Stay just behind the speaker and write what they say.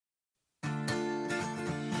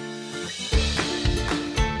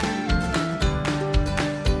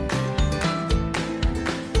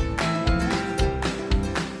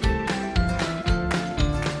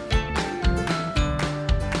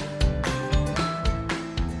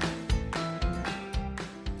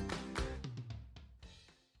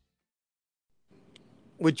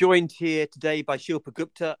We're joined here today by Shilpa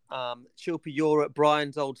Gupta. Shilpa, you're at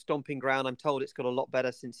Brian's old stomping ground. I'm told it's got a lot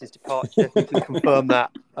better since his departure. You can confirm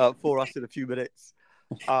that for us in a few minutes.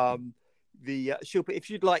 Shilpa,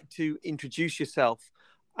 if you'd like to introduce yourself,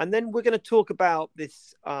 and then we're going to talk about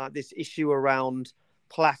this issue around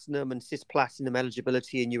platinum and cisplatinum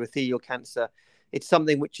eligibility in urothelial cancer. It's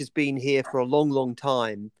something which has been here for a long, long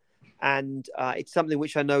time. And it's something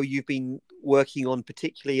which I know you've been working on,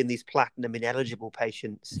 particularly in these platinum ineligible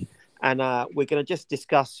patients. And we're going to just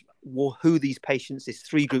discuss who these patients, these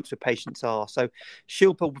three groups of patients are. So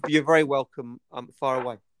Shilpa, you're very welcome. Far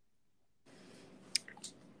away.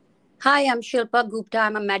 Hi, I'm Shilpa Gupta.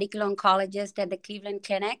 I'm a medical oncologist at the Cleveland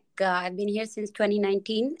Clinic. I've been here since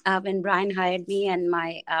 2019 when Brian hired me, and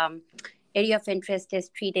my area of interest is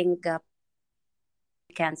treating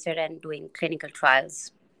cancer and doing clinical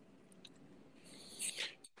trials.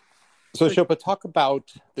 So Shilpa, talk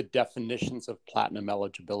about the definitions of platinum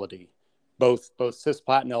eligibility, both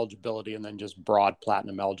cisplatin eligibility and then just broad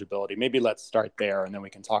platinum eligibility. Maybe let's start there, and then we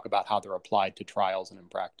can talk about how they're applied to trials and in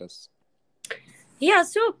practice. Yeah,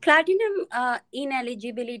 so platinum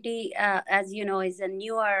ineligibility, as you know, is a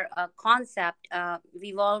newer concept.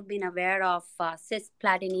 We've all been aware of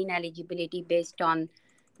cisplatin ineligibility based on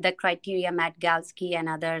the criteria Matt Galsky and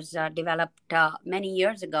others developed many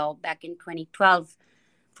years ago, back in 2012,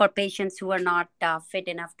 for patients who are not fit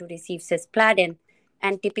enough to receive cisplatin.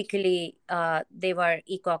 And typically, they were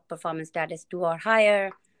ECOG performance status 2 or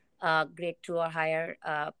higher, grade 2 or higher,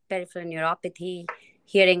 peripheral neuropathy,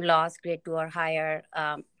 hearing loss, grade 2 or higher,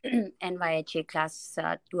 NYHA class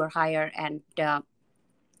 2 or higher, and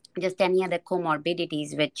just any other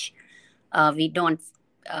comorbidities which we don't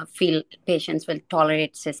feel patients will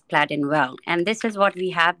tolerate cisplatin well. And this is what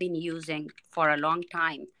we have been using for a long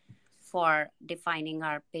time for defining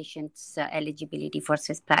our patients' eligibility for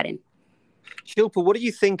cisplatin. Shilpa, what do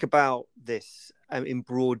you think about this in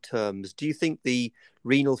broad terms? Do you think the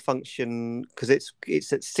renal function, because it's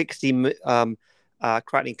at 60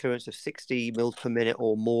 creatinine clearance of 60 mils per minute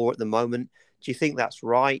or more at the moment, do you think that's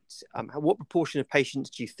right? What proportion of patients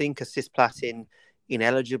do you think are cisplatin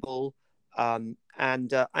ineligible? And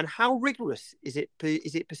how rigorous is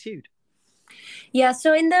it pursued? Yeah,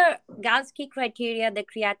 so in the Galsky criteria, the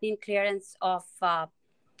creatinine clearance of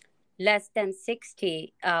less than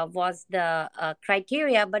 60 was the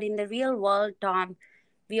criteria. But in the real world, Tom,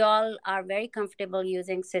 we all are very comfortable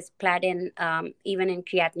using cisplatin, even in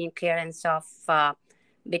creatinine clearance of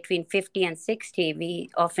between 50 and 60. We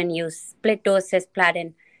often use split dose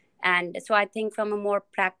cisplatin. And so I think from a more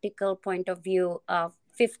practical point of view,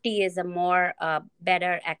 50 is a more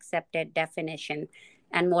better accepted definition.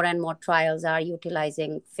 And more trials are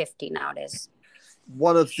utilizing 50 nowadays.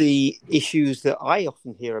 One of the issues that I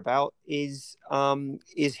often hear about is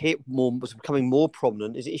becoming more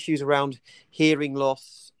prominent is issues around hearing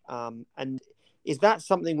loss. And is that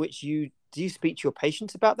something which do you speak to your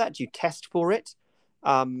patients about that? Do you test for it?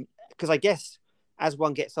 Because I guess as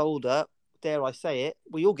one gets older, dare I say it,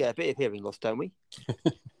 we all get a bit of hearing loss, don't we? I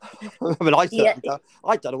mean, I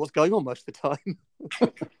don't know what's going on most of the time.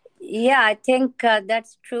 Yeah, I think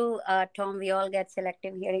that's true, Tom. We all get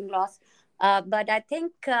selective hearing loss. But I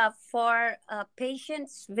think for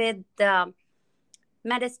patients with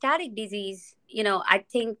metastatic disease, I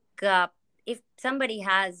think if somebody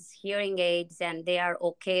has hearing aids and they are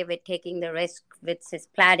okay with taking the risk with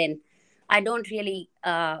cisplatin, I don't really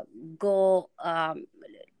go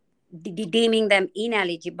deeming them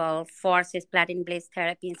ineligible for cisplatin-based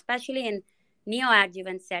therapy, especially in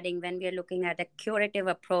neoadjuvant setting when we are looking at a curative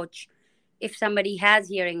approach. If somebody has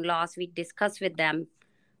hearing loss, we discuss with them,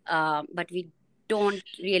 but we don't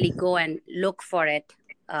really go and look for it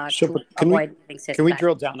to avoid cisplatin. Can we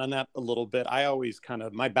drill down on that a little bit? I always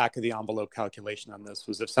my back of the envelope calculation on this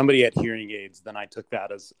was if somebody had hearing aids, then I took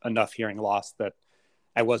that as enough hearing loss that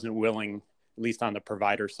I wasn't willing, at least on the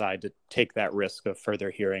provider side, to take that risk of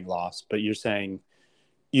further hearing loss. But you're saying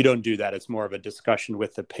you don't do that. It's more of a discussion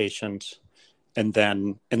with the patient. And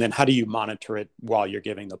then how do you monitor it while you're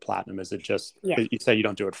giving the platinum? Is it just, you say you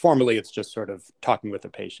don't do it formally, it's just sort of talking with the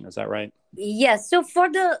patient. Is that right? Yes. So for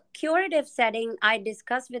the curative setting, I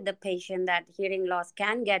discuss with the patient that hearing loss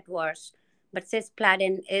can get worse, but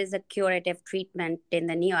cisplatin is a curative treatment in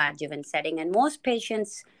the neoadjuvant setting. And most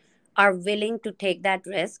patients are willing to take that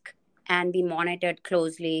risk and be monitored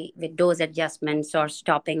closely with dose adjustments or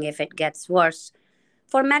stopping if it gets worse.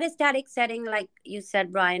 For metastatic setting, like you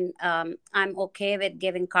said, Brian, I'm okay with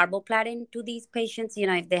giving carboplatin to these patients.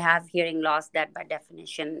 If they have hearing loss, that by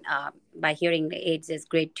definition, by hearing aids is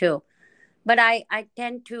great too. But I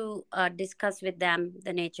tend to discuss with them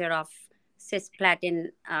the nature of cisplatin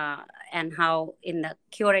and how in the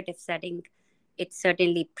curative setting, it's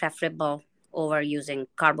certainly preferable over using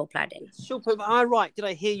carboplatin. Shilpa, am I right? Did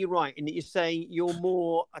I hear you right in that you're saying you're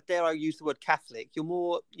more, dare I use the word Catholic? You're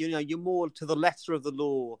more, you're more to the letter of the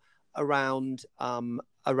law around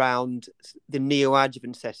around the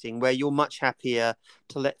neoadjuvant setting, where you're much happier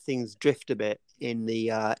to let things drift a bit in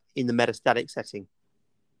the metastatic setting.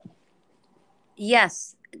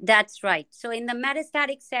 Yes, that's right. So in the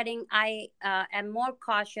metastatic setting, I am more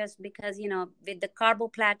cautious because, with the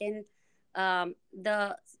carboplatin,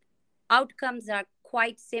 the outcomes are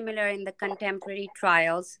quite similar in the contemporary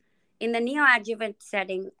trials. In the neoadjuvant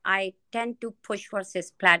setting, I tend to push for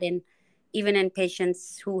cisplatin, even in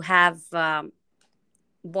patients who have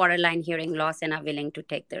borderline hearing loss and are willing to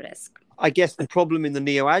take the risk. I guess the problem in the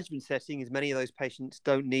neoadjuvant setting is many of those patients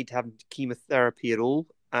don't need to have chemotherapy at all,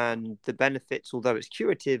 and the benefits, although it's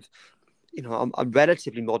curative, are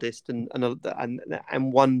relatively modest, and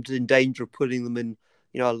one's in danger of putting them in,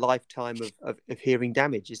 a lifetime of hearing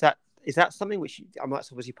damage. Is that something which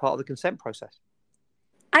that's obviously part of the consent process?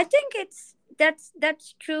 I think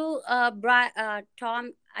that's true,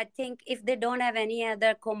 Tom. I think if they don't have any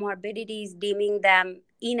other comorbidities deeming them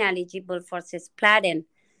ineligible for cisplatin,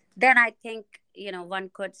 then I think one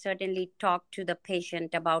could certainly talk to the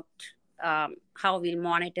patient about how we'll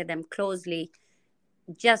monitor them closely.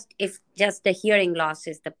 If just the hearing loss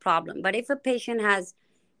is the problem, but if a patient has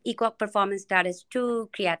ECOG performance status 2,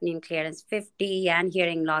 creatinine clearance 50, and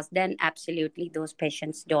hearing loss, then absolutely those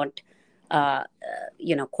patients don't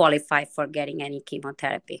qualify for getting any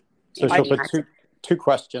chemotherapy. So Shilpa, two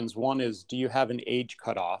questions. One is, do you have an age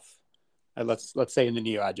cutoff? Let's say in the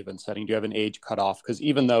neoadjuvant setting, do you have an age cutoff? Because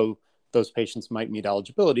even though those patients might meet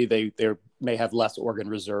eligibility, they may have less organ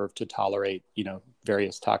reserve to tolerate,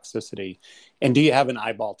 various toxicity. And do you have an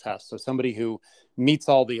eyeball test? So somebody who meets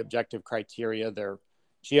all the objective criteria, their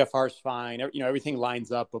GFR is fine, everything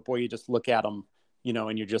lines up, but boy, you just look at them,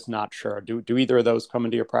 and you're just not sure. Do either of those come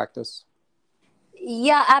into your practice?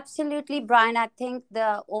 Yeah, absolutely, Brian. I think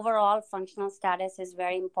the overall functional status is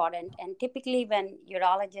very important. And typically when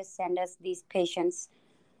urologists send us these patients,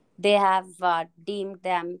 they have deemed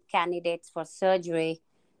them candidates for surgery.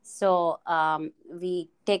 So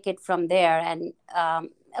we take it from there. And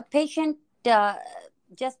a patient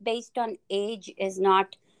just based on age is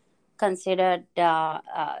not considered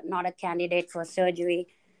not a candidate for surgery,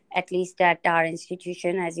 at least at our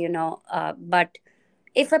institution, as you know. But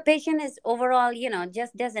if a patient is overall,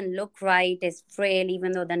 just doesn't look right, is frail,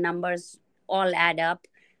 even though the numbers all add up,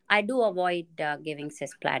 I do avoid giving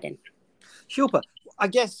cisplatin. Shilpa, I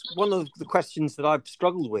guess one of the questions that I've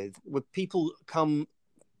struggled with people come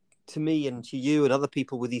to me and to you and other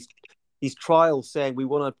people with these trials saying we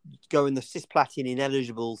want to go in the cisplatin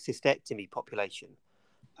ineligible cystectomy population.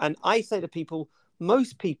 And I say to people,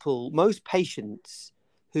 most patients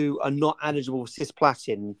who are not eligible for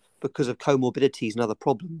cisplatin because of comorbidities and other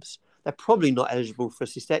problems, they're probably not eligible for a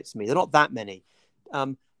cystectomy. They're not that many.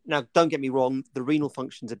 Now, don't get me wrong, the renal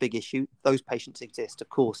function's a big issue. Those patients exist, of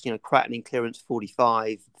course. Creatinine clearance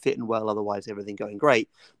 45, fit and well, otherwise everything going great.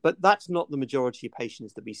 But that's not the majority of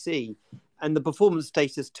patients that we see. And the performance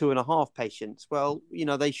status 2.5 patients, well,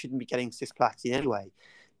 they shouldn't be getting cisplatin anyway.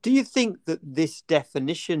 Do you think that this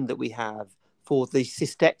definition that we have for the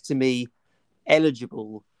cystectomy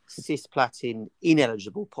eligible, cisplatin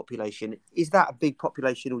ineligible population, is that a big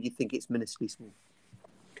population, or do you think it's minuscule small?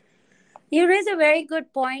 You raise a very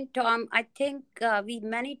good point, Tom. I think we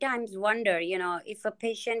many times wonder, if a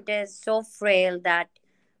patient is so frail that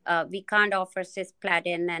we can't offer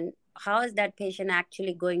cisplatin, and how is that patient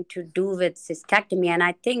actually going to do with cystectomy? And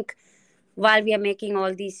I think while we are making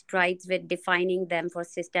all these strides with defining them for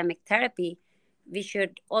systemic therapy, we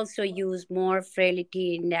should also use more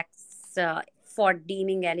frailty index for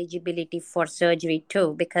deeming eligibility for surgery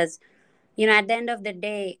too, because, at the end of the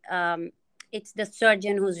day, it's the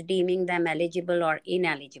surgeon who's deeming them eligible or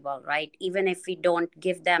ineligible, right? Even if we don't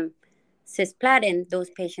give them cisplatin, those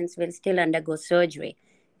patients will still undergo surgery.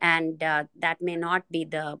 And that may not be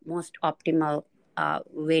the most optimal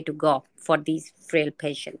way to go for these frail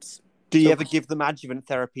patients. Do you ever give them adjuvant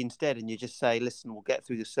therapy instead, and you just say, listen, we'll get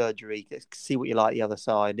through the surgery, see what you like the other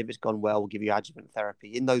side. If it's gone well, we'll give you adjuvant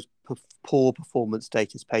therapy. In those poor performance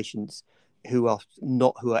status patients who are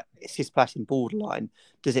cisplatin borderline,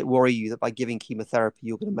 does it worry you that by giving chemotherapy,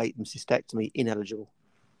 you're going to make them cystectomy ineligible?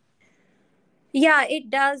 Yeah, it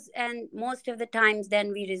does. And most of the times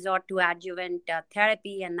then we resort to adjuvant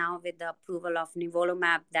therapy. And now with the approval of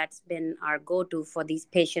nivolumab, that's been our go-to for these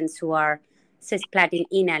patients who are cisplatin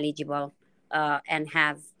ineligible and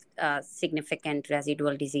have significant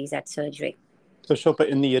residual disease at surgery. So Shilpa,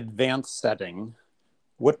 in the advanced setting,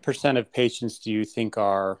 what percent of patients do you think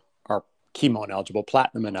are chemo ineligible,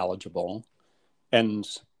 platinum ineligible? And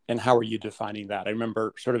how are you defining that? I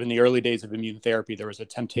remember sort of in the early days of immune therapy, there was a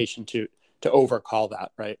temptation to overcall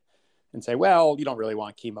that, right? And say, well, you don't really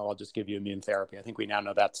want chemo, I'll just give you immune therapy. I think we now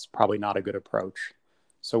know that's probably not a good approach.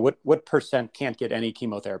 So what percent can't get any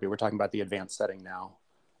chemotherapy? We're talking about the advanced setting now.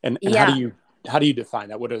 And how do you define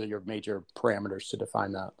that? What are your major parameters to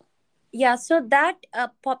define that? Yeah, so that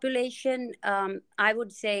population, I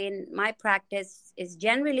would say in my practice is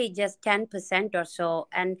generally just 10% or so.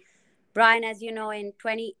 And Brian, as you know, in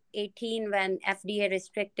 2018, when FDA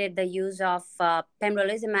restricted the use of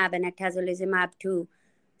pembrolizumab and atezolizumab to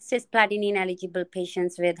cisplatin ineligible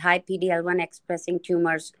patients with high PD-L1 expressing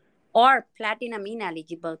tumors or platinum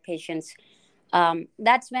ineligible patients,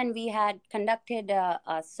 that's when we had conducted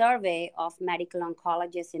a survey of medical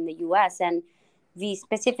oncologists in the US, and we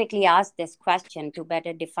specifically asked this question to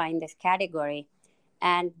better define this category.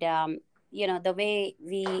 And, the way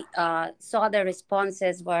we saw the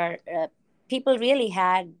responses were people really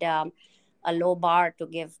had a low bar to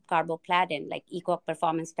give carboplatin, like ECOG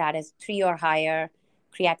performance status 3 or higher,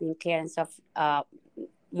 creatinine clearance of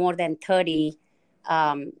more than 30,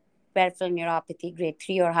 peripheral neuropathy grade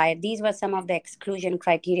 3 or higher. These were some of the exclusion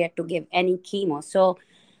criteria to give any chemo. So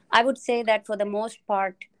I would say that for the most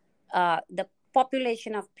part, the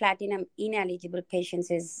population of platinum ineligible patients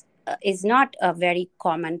is not a very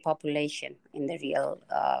common population in the real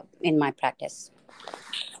in my practice.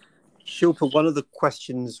 Shilpa, one of the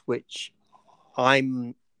questions which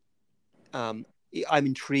I'm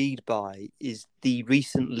intrigued by is the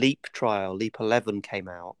recent LEAP trial. LEAP 11 came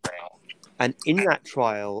out, and in that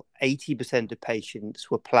trial, 80% of patients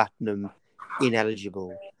were platinum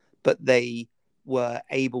ineligible, but they were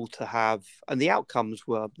able to have, and the outcomes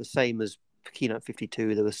were the same as Keynote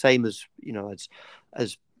 52. They were the same as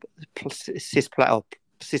cisplatin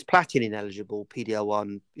ineligible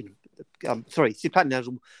PD-L1. Cisplatin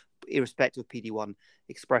ineligible, irrespective of PD-1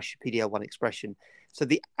 expression. So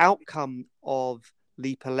the outcome of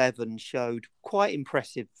LEAP 11 showed quite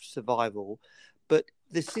impressive survival, but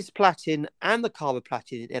the cisplatin and the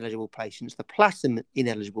carboplatin ineligible patients, the platinum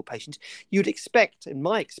ineligible patients, you'd expect, in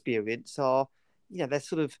my experience, are they're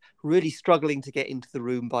sort of really struggling to get into the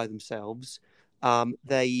room by themselves.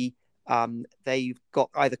 They've got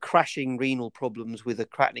either crashing renal problems with a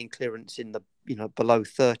creatinine clearance in the below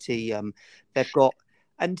 30.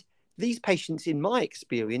 And these patients, in my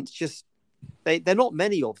experience, just they're not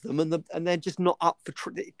many of them, and they're just not up for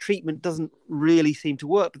treatment. Doesn't really seem to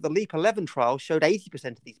work. But the LEAP 11 trial showed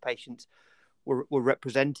 80% of these patients were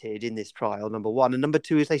represented in this trial. Number one, and number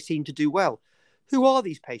two is they seem to do well. Who are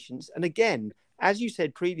these patients? And again, as you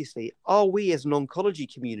said previously, are we as an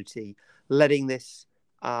oncology community letting these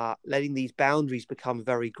boundaries become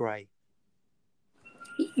very grey?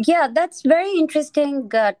 Yeah, that's very interesting,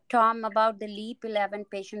 Tom, about the LEAP 11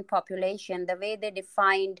 patient population. The way they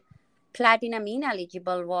defined platinum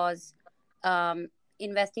ineligible was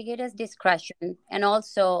investigators' discretion, and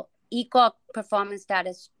also ECOG performance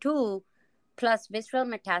status 2 plus visceral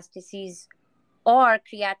metastases or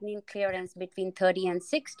creatinine clearance between 30 and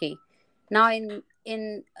 60. Now, in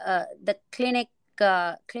the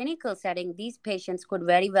clinical setting, these patients could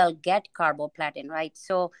very well get carboplatin, right?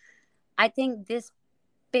 So I think this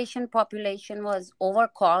patient population was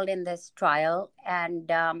overcalled in this trial. And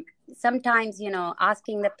sometimes,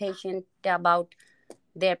 asking the patient about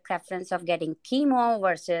their preference of getting chemo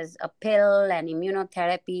versus a pill and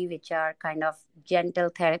immunotherapy, which are kind of gentle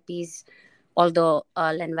therapies, although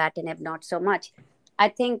lenvatinib not so much. I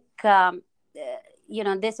think,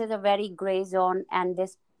 this is a very gray zone, and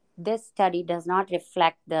this study does not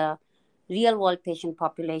reflect the real world patient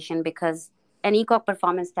population, because an ECOG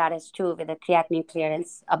performance status 2 with a creatinine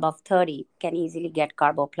clearance above 30 can easily get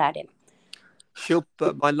carboplatin.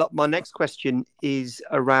 Shilpa, my next question is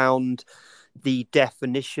around the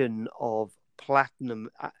definition of platinum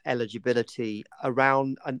eligibility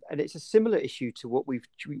and it's a similar issue to what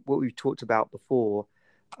we've talked about before.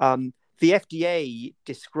 The FDA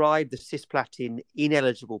described the cisplatin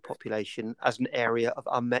ineligible population as an area of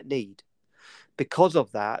unmet need. Because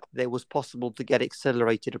of that, there was possible to get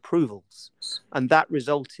accelerated approvals, and that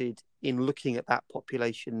resulted in looking at that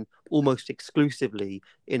population almost exclusively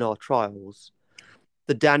in our trials.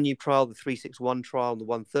 The Danube trial, the 361 trial, and the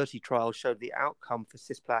 130 trial showed the outcome for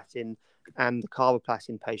cisplatin and the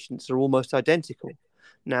carboplatin patients are almost identical.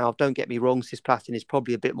 Now, don't get me wrong, cisplatin is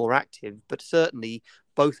probably a bit more active, but certainly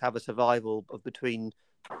both have a survival of between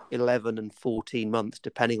 11 and 14 months,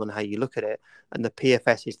 depending on how you look at it. And the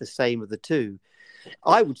PFS is the same of the two.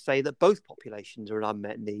 I would say that both populations are an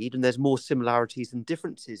unmet need, and there's more similarities than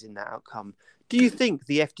differences in that outcome. Do you think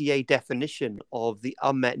the FDA definition of the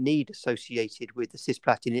unmet need associated with the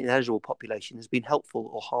cisplatin ineligible population has been helpful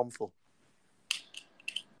or harmful?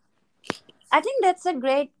 I think that's a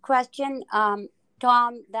great question,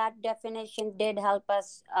 Tom. That definition did help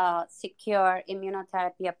us secure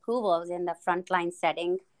immunotherapy approvals in the frontline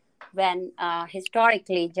setting when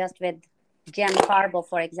historically, just with gem carbo,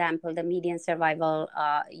 for example, the median survival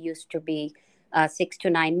used to be 6 to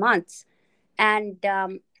 9 months. And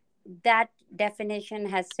that definition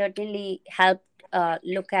has certainly helped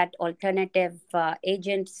look at alternative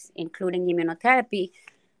agents, including immunotherapy.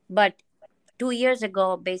 But 2 years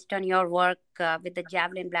ago, based on your work with the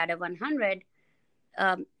Javelin Bladder 100,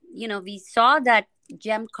 we saw that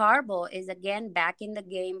gem carbo is again back in the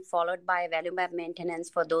game, followed by avelumab maintenance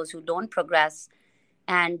for those who don't progress.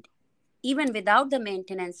 And even without the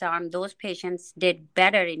maintenance arm, those patients did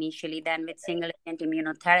better initially than with single agent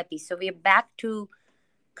immunotherapy. So we're back to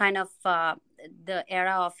kind of the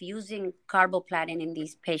era of using carboplatin in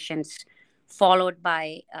these patients, followed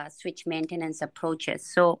by switch maintenance approaches.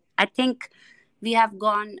 So I think we have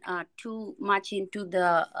gone too much into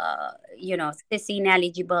the, cis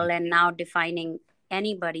ineligible and now defining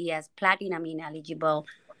anybody as platinum ineligible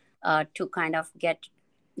to kind of get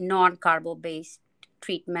non-carbo based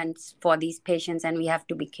treatments for these patients. And we have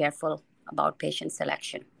to be careful about patient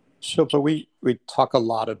selection. Shilpa, we talk a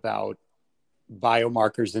lot about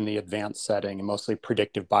biomarkers in the advanced setting, and mostly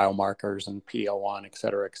predictive biomarkers and PD-L1, et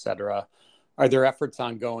cetera, et cetera. Are there efforts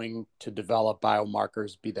ongoing to develop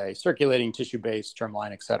biomarkers, be they circulating tissue-based,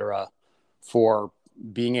 germline, et cetera, for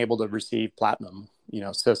being able to receive platinum,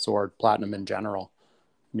 cis or platinum in general?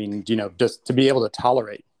 I mean, just to be able to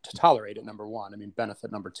tolerate it, number one,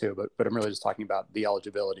 benefit number two, but I'm really just talking about the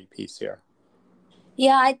eligibility piece here.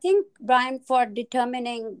 Yeah, I think, Brian, for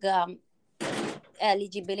determining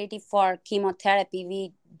eligibility for chemotherapy,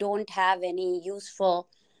 we don't have any useful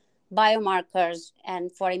biomarkers.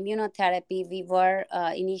 And for immunotherapy, we were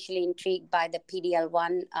initially intrigued by the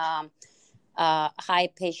PD-L1 high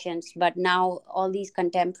patients, but now all these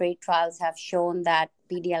contemporary trials have shown that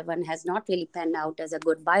PD-L1 has not really panned out as a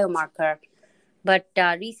good biomarker. But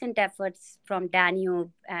recent efforts from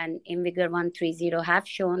Danube and IMvigor 130 have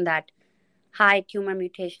shown that high tumor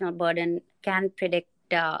mutational burden can predict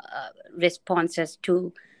responses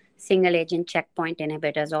to single-agent checkpoint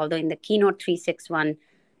inhibitors, although in the Keynote 361,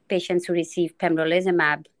 patients who received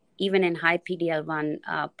pembrolizumab, even in high PD-L1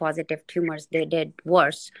 positive tumors, they did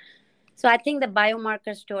worse. So I think the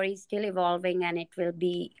biomarker story is still evolving, and it will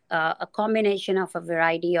be a combination of a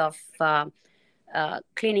variety of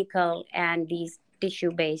clinical and these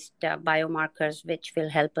tissue-based biomarkers, which will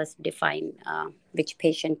help us define which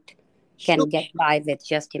patient can get by with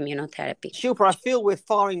just immunotherapy. Shilpa, I feel we're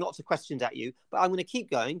firing lots of questions at you, but I'm going to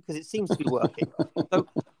keep going because it seems to be working. So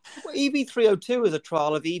EV302 is a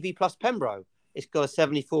trial of EV plus Pembro. It's got a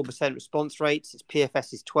 74% response rate. Its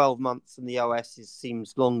PFS is 12 months, and the OS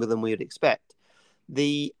seems longer than we would expect.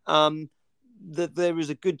 There is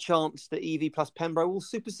a good chance that EV plus Pembro will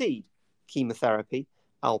supersede chemotherapy,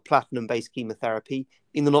 or platinum-based chemotherapy,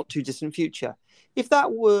 in the not-too-distant future. If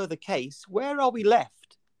that were the case, where are we left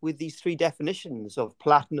with these three definitions of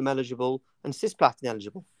platinum eligible and cisplatin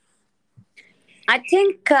eligible? I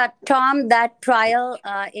think, Tom, that trial,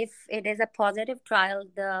 if it is a positive trial,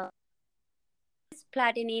 the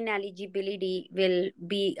cisplatin ineligibility will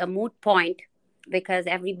be a moot point because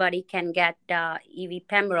everybody can get EV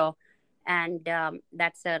Pembro, and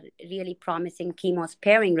that's a really promising chemo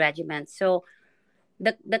sparing regimen. So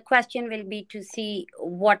the question will be to see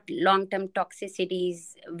what long-term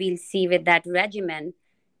toxicities we'll see with that regimen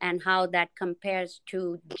and how that compares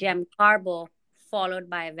to gem carbo followed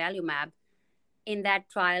by avelumab. In that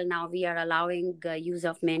trial, now we are allowing use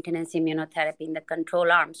of maintenance immunotherapy in the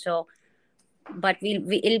control arm. So, but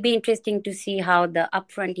it'll be interesting to see how the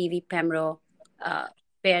upfront EV Pembro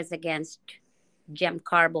fares against gem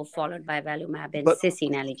carbo followed by avelumab and cis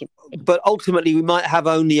ineligibility. But ultimately, we might have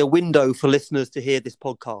only a window for listeners to hear this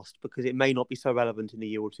podcast because it may not be so relevant in a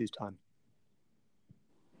year or two's time.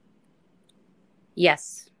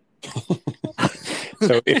 Yes.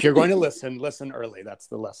 So if you're going to listen early. That's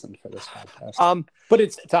the lesson for this podcast. But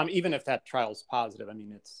it's, Tom, even if that trial's positive,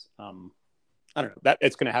 it's I don't know, that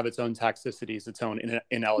it's going to have its own toxicities, its own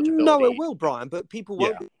ineligibility. No, it will, Brian, but people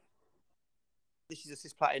won't be, this is a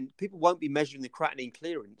cisplatin, people won't be measuring the creatinine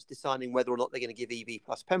clearance, deciding whether or not they're going to give EV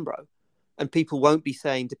plus Pembro. and people won't be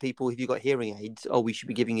saying to people, if you've got hearing aids, oh, we should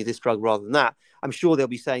be giving you this drug rather than that. I'm sure they'll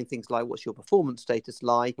be saying things like, what's your performance status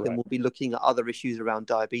like? Right. And we'll be looking at other issues around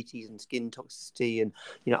diabetes and skin toxicity and,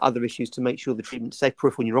 you know, other issues to make sure the treatment's safe,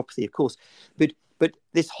 peripheral neuropathy, of course. But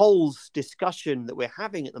this whole discussion that we're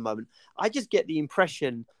having at the moment, I just get the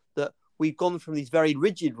impression that we've gone from these very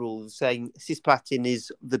rigid rules saying cisplatin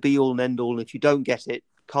is the be all and end all, and if you don't get it,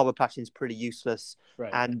 carboplatin is pretty useless,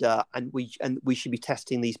 Right. and we should be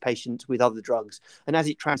testing these patients with other drugs. And as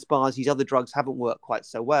it transpires, these other drugs haven't worked quite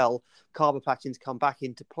so well. Carboplatin's come back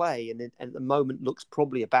into play, and at the moment looks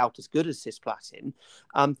probably about as good as cisplatin.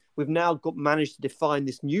 We've now managed to define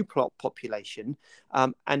this new population,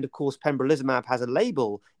 and of course pembrolizumab has a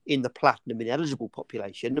label in the platinum ineligible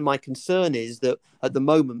population. And my concern is that at the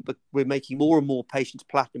moment, but we're making more and more patients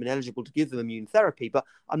platinum ineligible to give them immune therapy, but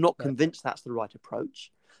I'm not convinced that's the right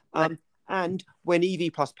approach. And when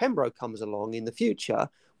EV plus Pembro comes along in the future,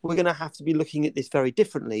 we're going to have to be looking at this very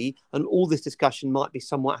differently, and all this discussion might be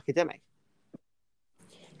somewhat academic.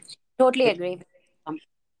 Totally agree.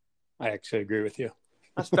 I actually agree with you.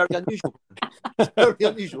 That's very unusual. It's very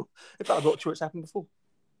unusual. In fact, I'm not sure it's happened before.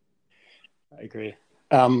 I agree.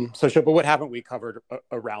 So Shilpa, what haven't we covered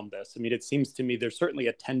around this? I mean, it seems to me there's certainly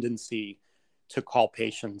a tendency to call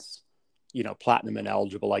patients, you know, platinum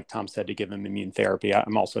ineligible, like Tom said, to give them immune therapy.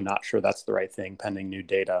 I'm also not sure that's the right thing, pending new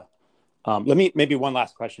data. Maybe one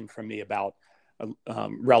last question from me about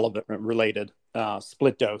related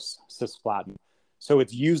split dose cisplatin. So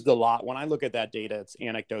it's used a lot. When I look at that data, it's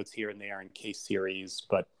anecdotes here and there in case series,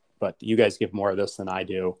 but you guys give more of this than I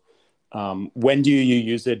do. When do you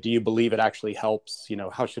use it? Do you believe it actually helps? You know,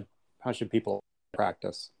 how should people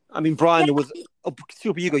practice? I mean, Brian, there was. Oh,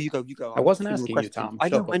 Shilpa, you go. I wasn't asking you, Tom. I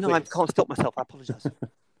know. Please. I can't stop myself. I apologize.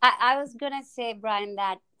 I was going to say, Brian,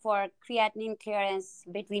 that for creatinine clearance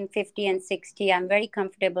between 50 and 60, I'm very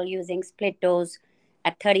comfortable using split dose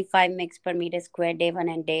at 35 mg per meter square day 1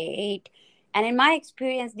 and day 8. And in my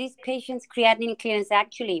experience, these patients' creatinine clearance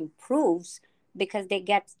actually improves because they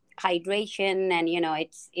get hydration, and, you know,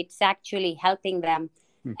 it's actually helping them.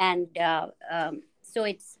 And so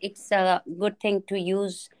it's a good thing to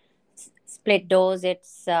use split dose.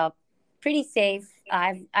 It's pretty safe.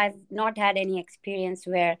 I've not had any experience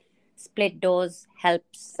where split dose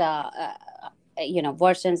helps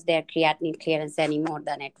worsens their creatinine clearance any more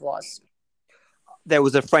than it was. There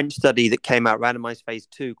was a French study that came out, randomized phase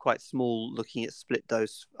 2, quite small, looking at split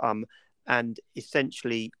dose, and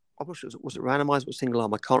essentially, I'm not sure, was it randomized or single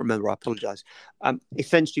arm? I can't remember. I apologize.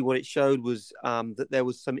 Essentially, what it showed was that there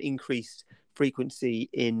was some increased frequency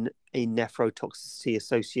in nephrotoxicity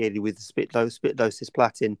associated with the split dose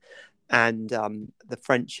cisplatin, and the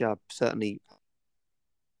French are certainly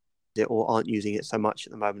it or aren't using it so much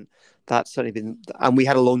at the moment. That's certainly been, and we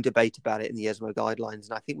had a long debate about it in the ESMO guidelines,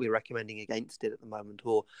 and I think we're recommending against it at the moment,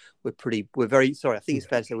 or we're very sorry. I think it's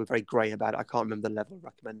fair to say we're very grey about it. I can't remember the level of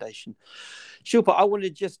recommendation. Shilpa, I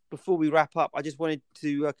wanted, just before we wrap up, I just wanted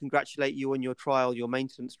to congratulate you on your trial, your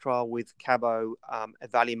maintenance trial with Cabo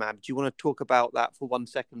Evalimab. Do you want to talk about that for 1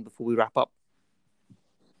 second before we wrap up?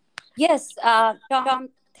 Yes, Tom,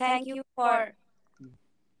 thank you for